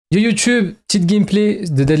Yo YouTube, petite gameplay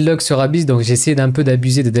de Deadlock sur Abyss. Donc j'ai essayé d'un peu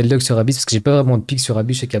d'abuser de Deadlock sur Abyss parce que j'ai pas vraiment de pic sur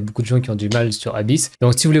Abyss. Je sais qu'il y a beaucoup de gens qui ont du mal sur Abyss.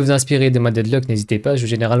 Donc si vous voulez vous inspirer de ma Deadlock, n'hésitez pas. Je joue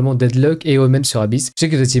généralement Deadlock et Omen sur Abyss. Je sais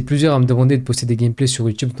que vous étiez plusieurs à me demander de poster des gameplays sur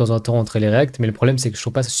YouTube de temps en temps entre les reacts, mais le problème c'est que je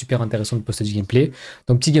trouve pas ça super intéressant de poster du gameplay.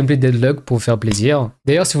 Donc petit gameplay de Deadlock pour vous faire plaisir.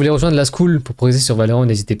 D'ailleurs si vous voulez rejoindre la school pour progresser sur Valorant,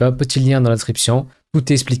 n'hésitez pas. Petit lien dans la description. Tout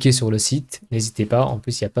est expliqué sur le site, n'hésitez pas. En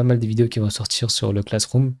plus, il y a pas mal de vidéos qui vont sortir sur le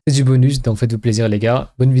Classroom. C'est du bonus, donc faites-vous plaisir les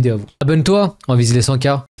gars. Bonne vidéo à vous. Abonne-toi, on vise les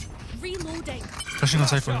 100K. Flashing on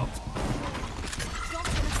side for now.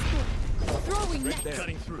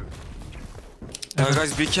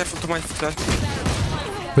 Guys, be careful to my flash.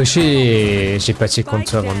 J'ai pas check contre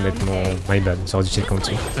toi avant de mettre mon my bad. J'aurais dû check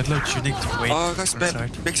contre toi. Deadlock unique to wait. Oh, guys,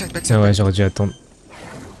 backside. Ah ouais, j'aurais dû attendre.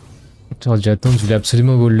 Je voulais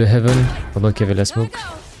absolument wall le Heaven pendant qu'il y avait la smoke.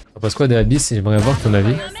 On pense quoi de Abyss? J'aimerais voir ton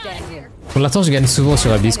avis. Pour l'instant, je gagne souvent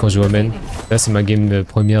sur Abyss quand je joue Omen. Là, c'est ma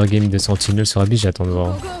première game de Sentinel sur Abyss, j'attends de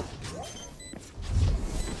voir.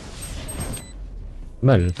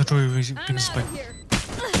 Mal.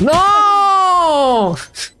 Non!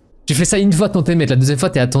 Tu fais ça une fois ton teammate, la deuxième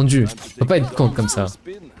fois t'es attendu. Faut pas être con comme ça.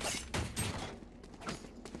 Tu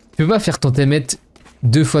peux pas faire ton teammate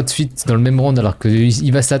 2 fois de suite dans le même round alors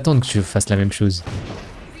qu'il va s'attendre que tu fasses la même chose.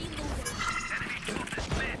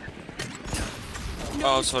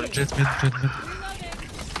 Oh, sorry. Jet mid.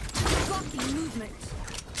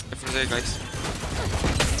 Careful there, guys.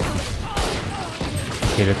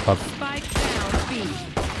 Ok, le trap.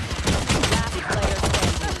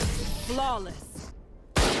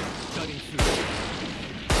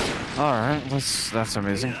 Alright, that's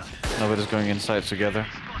amazing. Nobody's going inside together.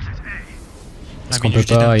 Parce qu'on peut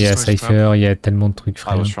pas, il y a Cypher, il y a tellement de trucs I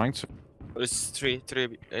frère. was trying to. It's 3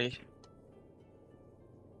 A.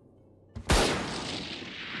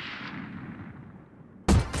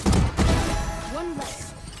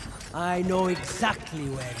 I know exactly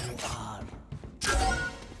where you are.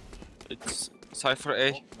 It's Cypher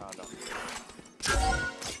A.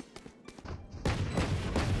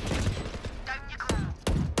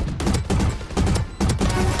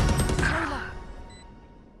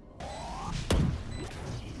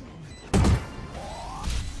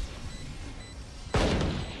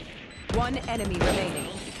 One enemy remaining.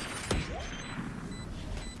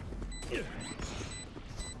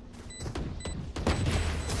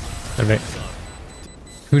 Alright.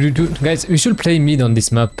 Guys, we should play mid on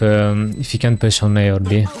this map if you can push on A or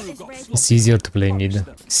B. It's easier to play mid.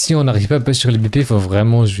 Si on n'arrive pas à push sur les BP, il faut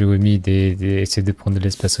vraiment jouer au mid et essayer de prendre de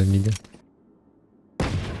l'espace au mid.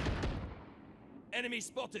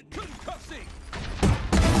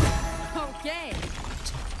 Okay.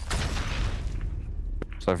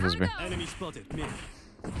 Cypher's B.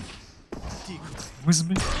 With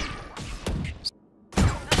me.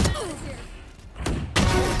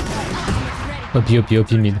 OP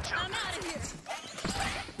mid.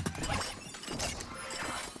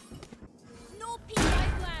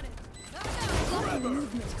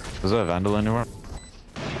 Is there a Vandal anywhere?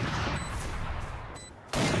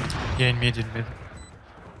 Yeah, in mid.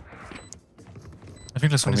 I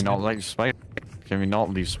think this Can one we is not mid. leave Spike? Can we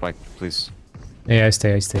not leave Spike, please? Yeah, I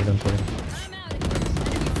stay, don't worry.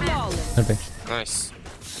 Okay. Nice.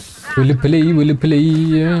 Will play.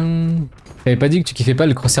 T'avais pas dit que tu kiffais pas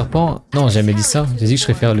le cross-serpent? Non, j'ai jamais dit ça. J'ai dit que je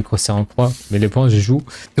préfère le cross-serpent en croix. Mais les points, je joue.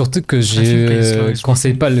 Surtout que je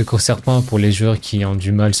conseille pas le cross-serpent pour les joueurs qui ont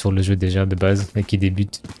du mal sur le jeu déjà de base et qui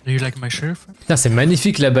débutent. Do you like my sheriff? Putain, c'est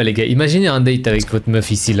magnifique là-bas, les gars. Imaginez un date avec votre meuf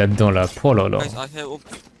ici, là-dedans, là. Oh là là. Guys, I have ult.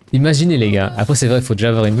 Imaginez, les gars. Après, c'est vrai, il faut déjà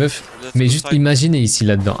avoir une meuf. Mais juste imaginez ici,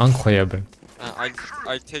 là-dedans. Incroyable. I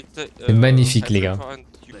take the, C'est magnifique, les gars. Cypher and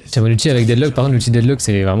you- Tiens, mon ulti avec Deadlock, par contre, l'ulti Deadlock,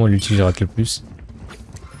 c'est vraiment l'ulti que je rate le plus.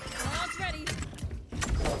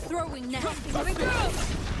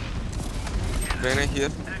 Reyna here.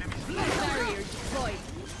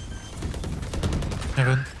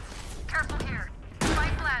 Heaven.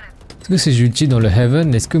 Est-ce que c'est ulti dans le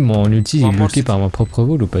Heaven? Est-ce que mon ulti est bloqué par mon propre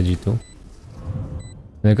vol ou pas du tout?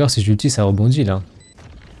 D'accord, si j'ulti, ça rebondit là.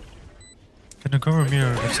 Can you cover me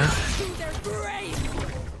left side?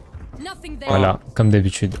 Voilà, comme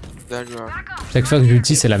d'habitude. There you are. Chaque fois que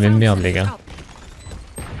j'ulti, c'est la même merde, les gars.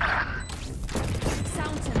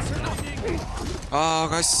 Ah,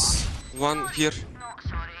 guys. One here.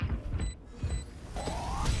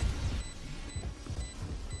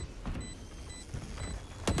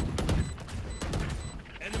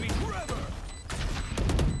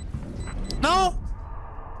 No!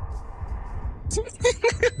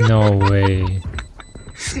 No way.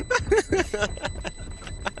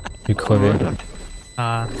 Je vais crever.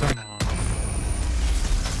 Ah, come on.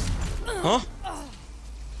 Huh?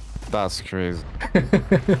 That's crazy.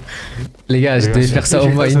 Les gars, je devais faire ça au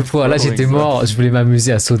moins une fois. Là, j'étais mort. Je voulais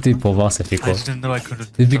m'amuser à sauter pour voir ça fait I quoi. didn't know I could.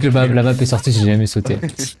 Depuis que la map est sortie, j'ai jamais sauté.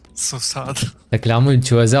 So sad. T'as clairement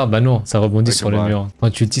ulti au hasard, bah non, ça rebondit Ouais, sur le ouais. mur. Quand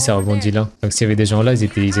tu ulti, ça rebondit là. Donc s'il y avait des gens là, ils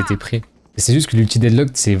étaient prêts. Et c'est juste que l'ulti Deadlock,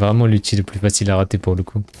 c'est vraiment l'ulti le plus facile à rater pour le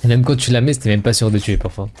coup. Et même quand tu la mets, c'était même pas sûr de tuer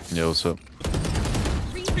parfois. Yeah, what's up?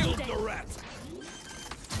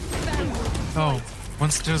 Oh,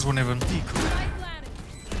 one stairs, one heaven.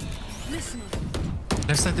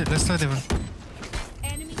 Left side heaven.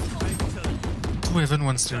 Two heaven,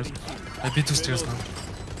 one stairs. Maybe two stairs now.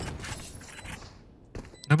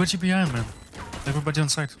 Nobody behind, man. Everybody on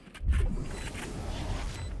site.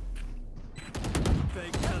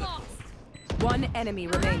 One enemy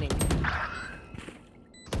remaining.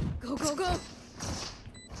 Go, go, go.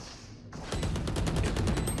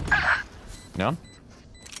 Yeah?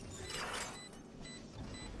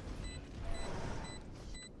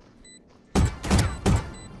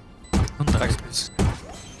 On the please.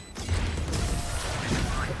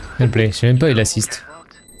 Bien play, je sais même pas, il assiste.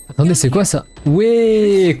 Attendez, c'est quoi ça?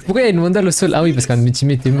 Ouais! Pourquoi il y a une Wandal au sol? Ah oui, parce qu'un de mes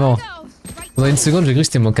teammates est mort. Pendant une seconde, j'ai cru que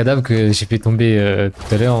c'était mon cadavre que j'ai fait tomber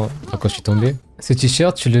tout à l'heure, quand je suis tombé. Ce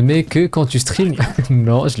t-shirt, tu le mets que quand tu stream?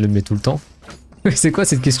 Non, je le mets tout le temps. C'est quoi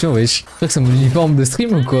cette question, wesh? Je crois que c'est mon uniforme de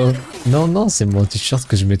stream ou quoi? Non, non, c'est mon t-shirt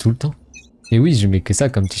que je mets tout le temps. Et oui, je mets que ça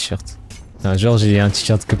comme t-shirt. Enfin, genre, j'ai un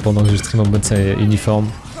t-shirt que pendant que je stream en mode uniforme.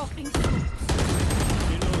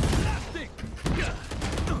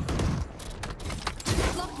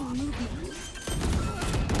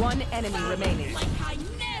 One enemy remaining.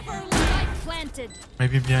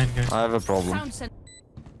 Maybe behind, guys. I have a problem.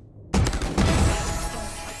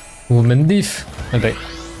 Woman diff. Ah bah.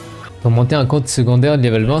 Pour monter un compte secondaire de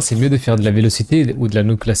level 20, c'est mieux de faire de la vélocité ou de la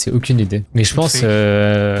no classée, aucune idée. Mais je pense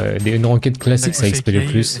une ranked classique ça XP le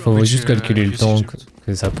plus. Faut juste calculer le temps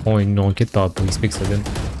que ça prend une ranked par rapport au XP que ça donne.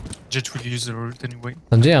 Jet will use the route anyway.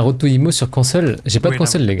 Sanjay, un road to Imo sur console? J'ai pas de Oui,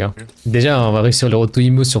 console non. les gars. Déjà on va réussir le road to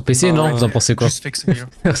Imo sur PC, non? Vous en pensez quoi? Just fix it here.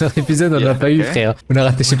 Dans cet épisode on Yeah, l'a pas eu ok. frère. On a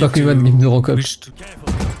raté je sais We pas need combien de to games de Eurocop. wish to-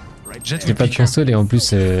 Jet J'ai will pas de pick her. console et en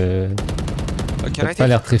plus Can ça I a pas take?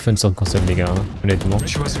 l'air très fun sur console les gars, hein, honnêtement.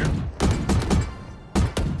 She was here.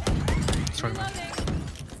 Sorry,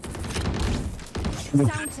 man.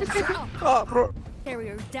 Ah, bro.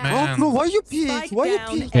 Man. Bro, why you peek? Why you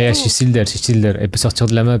peek? Yeah, she's still there, she's still there. Elle peut sortir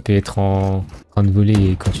de la map et être en train de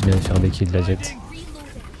voler et continuer à faire des kills la jet.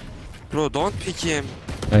 Bro, don't pick him.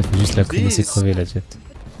 Ouais, faut juste la laisser Please. crever la jet.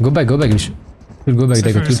 Go back, you should go back,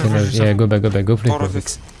 Suffer, Dago, tu suffer, yeah, suffer. go back, go play All of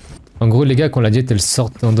perfect. it. En gros, les gars, quand la jet elle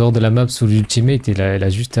sort en dehors de la map sous l'ultimate, elle a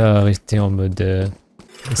juste à rester en mode.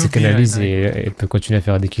 Elle se Ok, canalise ouais, et elle peut continuer à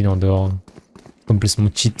faire des kills en dehors. Complètement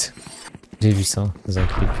cheat. J'ai vu ça dans un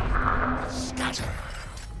clip.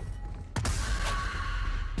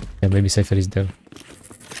 Yeah, maybe Cypher is there.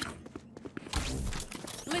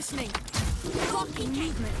 Listening.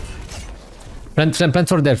 Plant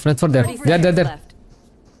for there. There. Left.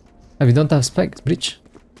 Ah, we don't have spikes, breach.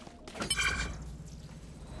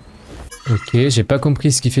 Ok, j'ai pas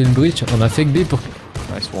compris ce qui fait le breach. On a fake B pour.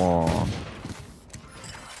 Nice one.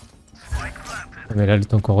 Ah, mais là, le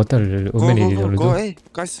temps qu'on retard, le Go, Omen il go, est dans go, le go, dos. hey,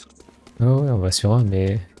 guys. Oh ouais, on va sur un,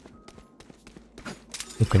 mais.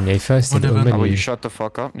 Faut qu'on y aille fast. Whatever. Omen, How about il- you shut the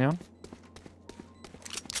fuck up, yeah?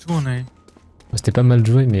 Two on A. C'était pas mal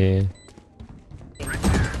joué, mais.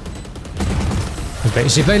 Bah,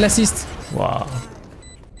 j'ai pas eu l'assist. Waouh.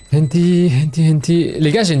 Henty.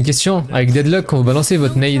 Les gars, j'ai une question. Avec Deadlock, quand vous balancez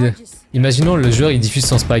votre nade, imaginons le joueur il diffuse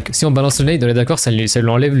son spike. Si on balance le nade, on est d'accord, ça lui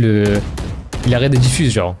enlève le. Il arrête de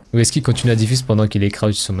diffuse, genre. Ou est-ce qu'il continue à diffuse pendant qu'il est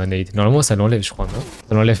crouch sur ma nade? Normalement, ça l'enlève, je crois, non?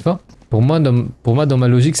 Ça l'enlève pas? Pour moi, dans ma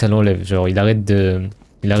logique, ça l'enlève. Genre, il arrête de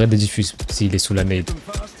diffuse s'il est sous la nade.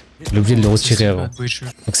 Il est obligé de le retirer avant. Bad breacher.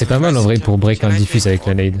 Donc c'est pas mal en vrai pour break un diffuse avec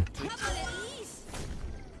la nade.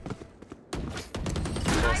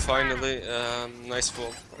 Well, finally, nice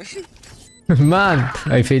fall. Man,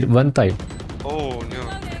 I failed one time. Oh no,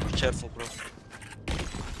 be careful, bro.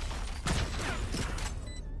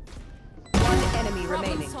 One enemy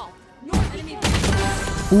remaining.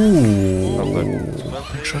 Ooh.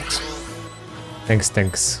 Big shots.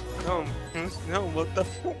 Thanks. No, no, what the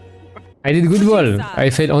fuck? I did good wall. I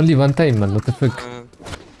failed only one time, man. What the fuck?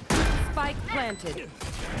 Spike planted.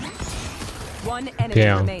 One enemy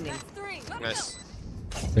Damn. remaining. Nice.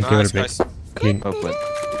 Okay, well Nice, played. guys. Clean. Oh, but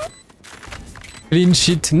Clean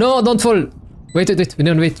shit. No, don't fall. Wait.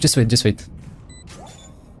 No, wait. Just wait.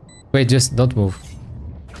 Wait, just don't move.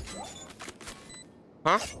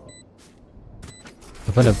 Huh?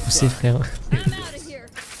 Faut pas la pousser, frère.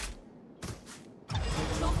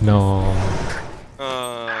 Non.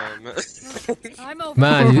 Man. I'm over.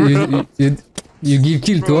 Man, you give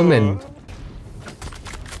kill to women.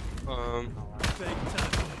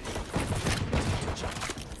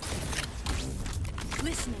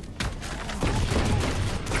 Listening.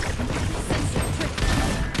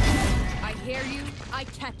 I hear you. I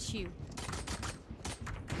catch you.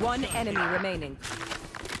 One enemy remaining.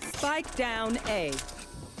 Spike down A.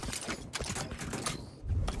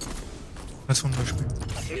 That's one bush.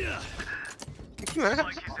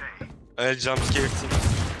 Jump scare team.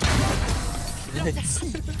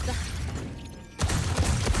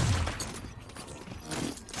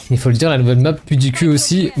 Il faut le dire, la nouvelle map pue du cul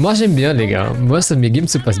aussi. Moi j'aime bien les gars. Moi ça, mes games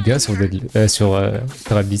se passent bien sur, sur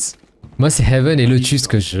Abyss. Moi c'est Heaven et Lotus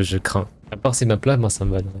que je crains. À part ces maps là, moi ça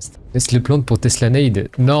me va le reste. Laisse le plante pour Tesla Nade.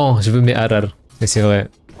 Non, je veux mes Arar. Mais c'est vrai.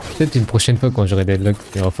 Peut-être une prochaine fois quand j'aurai Deadlock,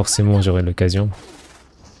 forcément j'aurai l'occasion.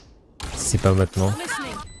 Si c'est pas maintenant.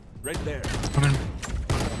 Come in.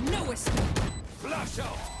 No escape.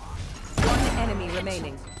 One enemy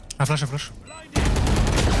remaining. I flash, I flash.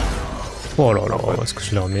 Oh là là, est-ce que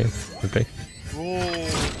je le remets, s'il te plaît.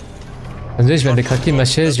 Sanjay, je viens de craquer ma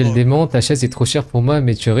chaise, je le démonte, la chaise est trop chère pour moi,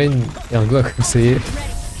 mais tu aurais une ergo à conseiller.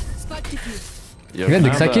 Spike diffused. Tu viens de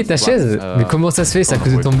craquer ta chaise? Mais comment ça se fait? C'est à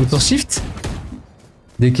cause de ton bouton shift?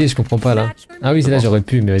 DK, je comprends pas là. Ah oui, c'est là, j'aurais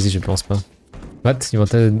pu, mais vas-y, je pense pas. What? You want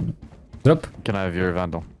to drop? Can I have your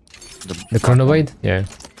vandal? The Chronovoid? Yeah.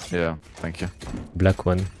 Yeah, thank you. Black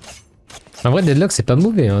one. En vrai, Deadlock, c'est pas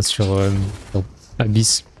mauvais hein, sur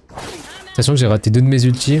Abyss. Sachant que j'ai raté 2 de mes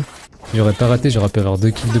ultis. J'aurais pas raté, j'aurais pu avoir 2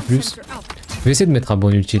 kills de plus. Je vais essayer de mettre un bon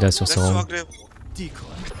ulti là sur ce Let's round. walk there.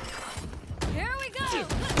 Here we go.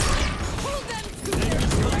 Pull them to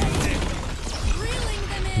reeling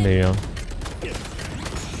them in. Mais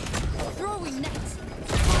Throwing nets.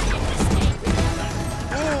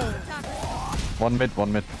 One mid,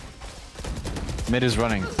 one mid. Mid is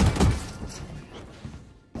running.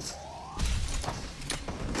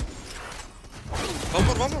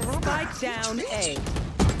 One more. Spike down A.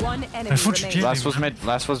 One enemy I thought you remaining. did. Last was mid,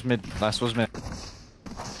 last was mid, last was mid.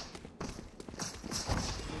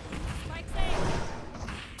 Spike's A.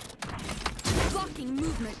 Blocking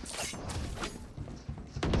movement.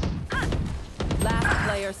 Last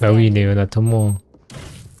player bah oui, standing. néonatoment.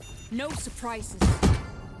 No surprises.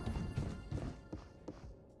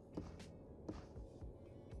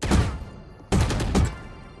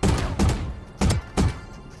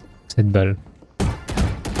 7 balles.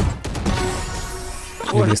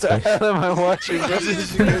 What the hell am I watching?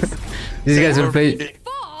 These guys will play.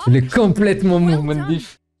 Il est complètement movement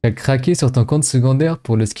diff. T'as craqué sur ton compte secondaire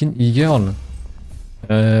pour le skin e-girl.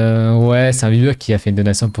 Ouais, c'est un viewer qui a fait une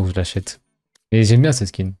donation pour que je l'achète. Et j'aime bien ce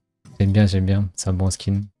skin. J'aime bien. C'est un bon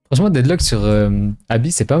skin. Franchement, Deadlock sur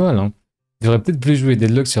Abyss, c'est pas mal. Hein. J'aurais peut-être plus joué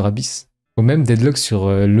Deadlock sur Abyss. Ou même Deadlock sur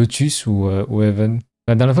Lotus ou Heaven.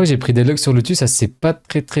 La dernière fois que j'ai pris Deadlock sur Lotus, ça s'est pas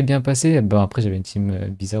très bien passé. Bon, après, j'avais une team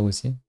bizarre aussi.